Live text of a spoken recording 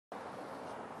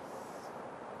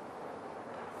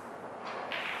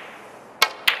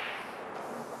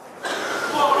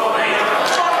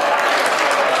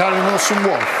Karen Wilson 1.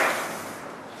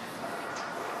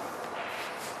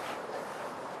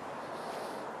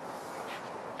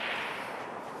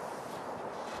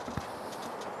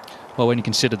 Well, when you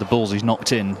consider the balls he's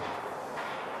knocked in,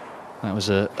 that was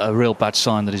a real bad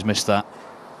sign that he's missed that.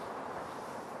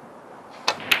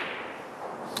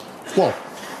 1.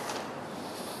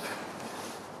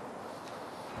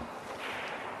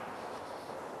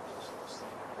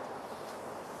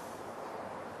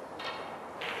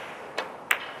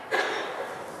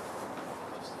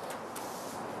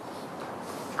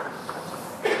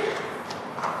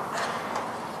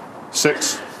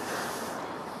 Six.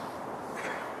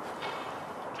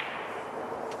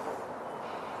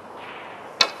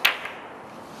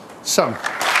 Seven.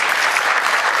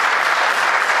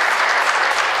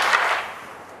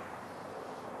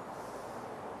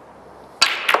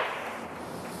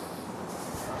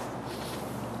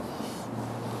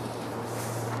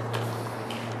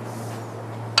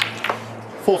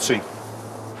 14.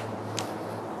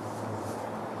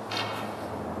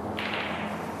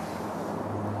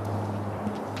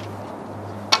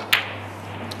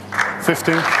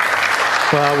 15.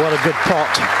 Well, what a good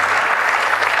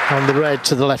pot on the red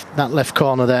to the left, that left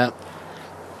corner there.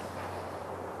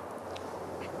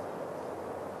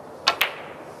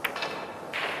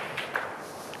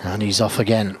 And he's off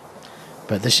again.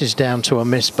 But this is down to a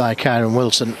miss by Karen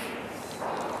Wilson.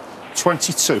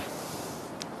 22.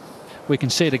 We can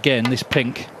see it again, this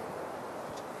pink.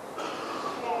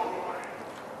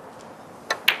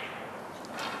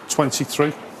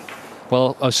 23.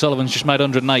 Well, O'Sullivan's just made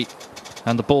 108,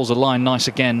 and the balls are lined nice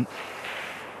again.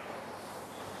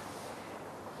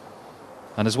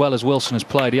 And as well as Wilson has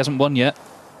played, he hasn't won yet.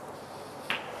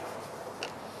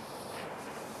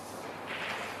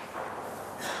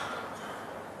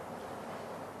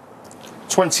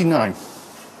 $29.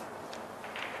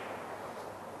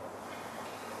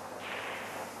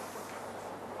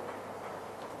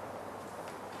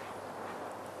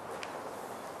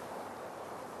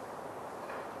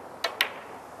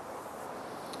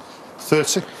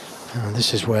 30. And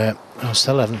this is where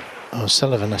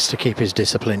O'Sullivan has to keep his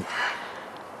discipline.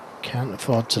 Can't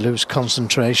afford to lose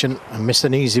concentration and miss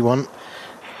an easy one.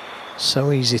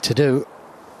 So easy to do.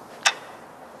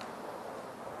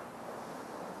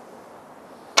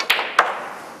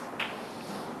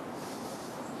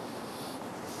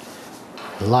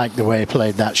 Like the way he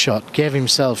played that shot. Gave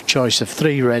himself choice of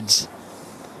 3 reds.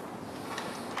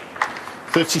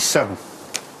 37.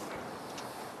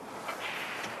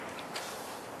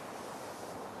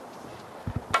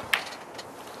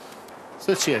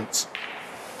 38.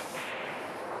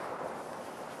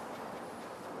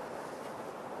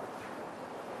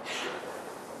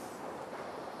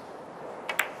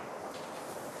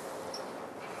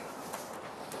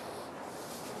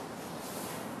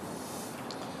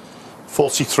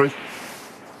 43.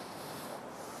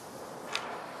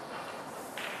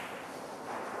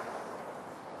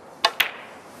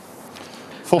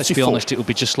 44. Let's be honest, it will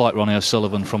be just like Ronnie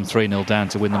O'Sullivan from 3-0 down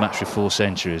to win the match with 4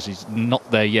 centuries. He's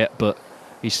not there yet, but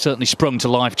he's certainly sprung to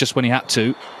life just when he had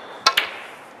to.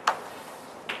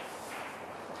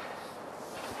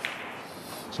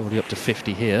 It's already up to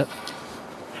 50 here.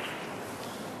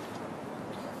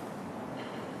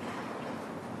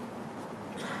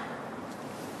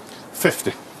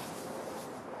 $50.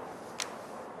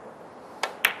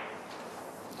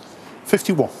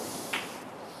 51.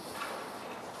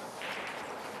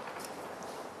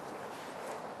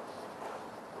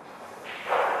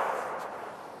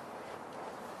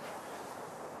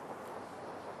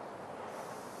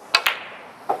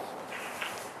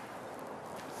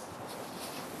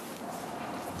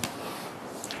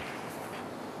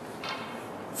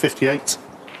 58.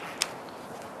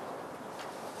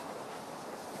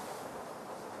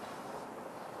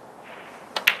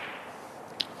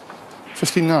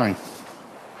 59.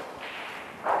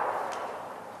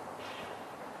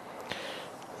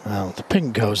 Well, the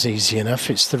pink goes easy enough.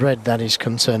 It's the red that he's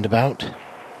concerned about.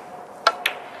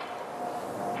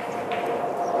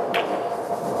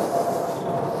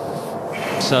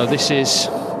 So this is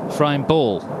frame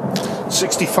ball.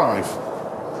 65.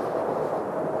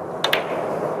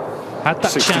 Had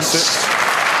that 66. chance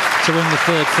to win the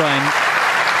 3rd frame.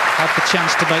 Had the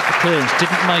chance to make the clearance.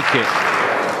 Didn't make it.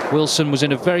 Wilson was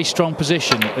in a very strong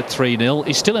position at 3-0.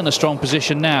 He's still in a strong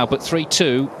position now, but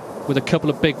 3-2 with a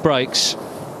couple of big breaks.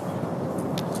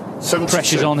 72.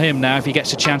 Pressure's on him now if he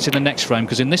gets a chance in the next frame,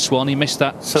 because in this one he missed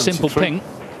that 73. simple ping.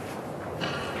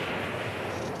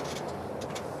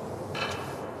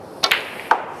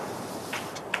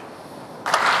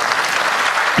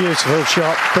 Beautiful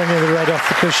shot, bringing the red off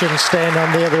the cushion, staying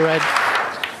on the other red.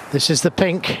 This is the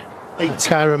pink.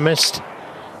 Kyra missed.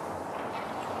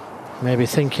 Maybe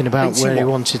thinking about where he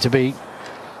wanted to be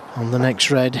on the next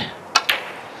red.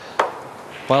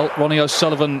 Well, Ronnie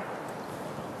O'Sullivan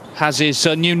has his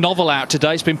new novel out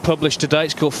today. It's been published today.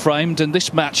 It's called Framed, and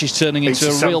this match is turning into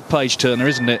a real page turner,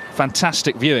 isn't it?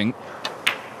 Fantastic viewing.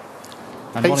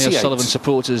 And Ronnie O'Sullivan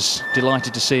supporters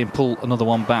delighted to see him pull another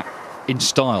one back in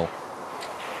style,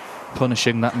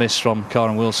 punishing that miss from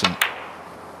Karen Wilson.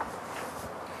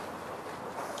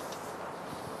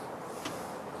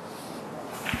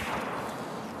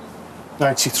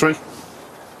 $93.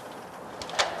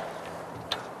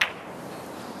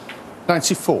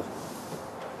 $94.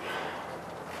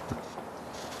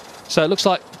 So it looks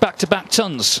like back-to-back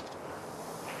tons.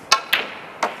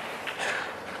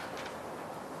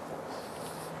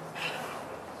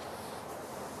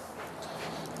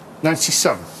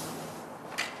 $97.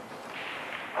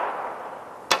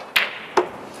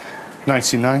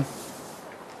 $99.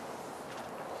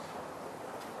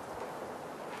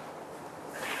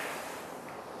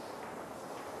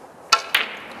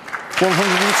 $102.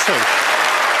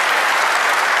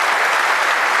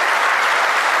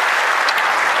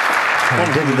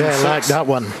 I didn't dare like that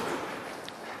one.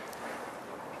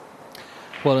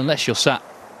 Well, unless you're sat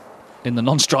in the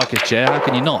non-striker's chair, how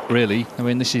can you not, really? I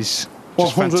mean, this is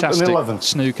just fantastic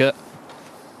snooker.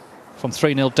 From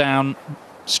 3-0 down,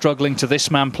 struggling to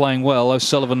this man playing well,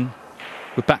 O'Sullivan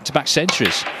with back-to-back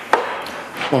centuries.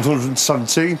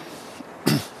 117.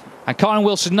 And Karen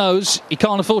Wilson knows he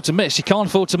can't afford to miss. He can't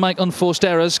afford to make unforced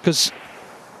errors because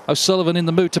O'Sullivan in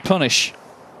the mood to punish.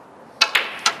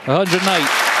 108,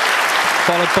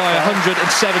 followed by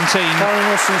 117.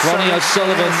 Ronnie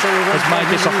O'Sullivan has made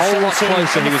this a whole lot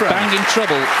closer. He was banging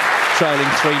trouble, trailing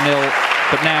 3-0,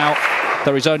 but now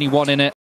there is only one in it.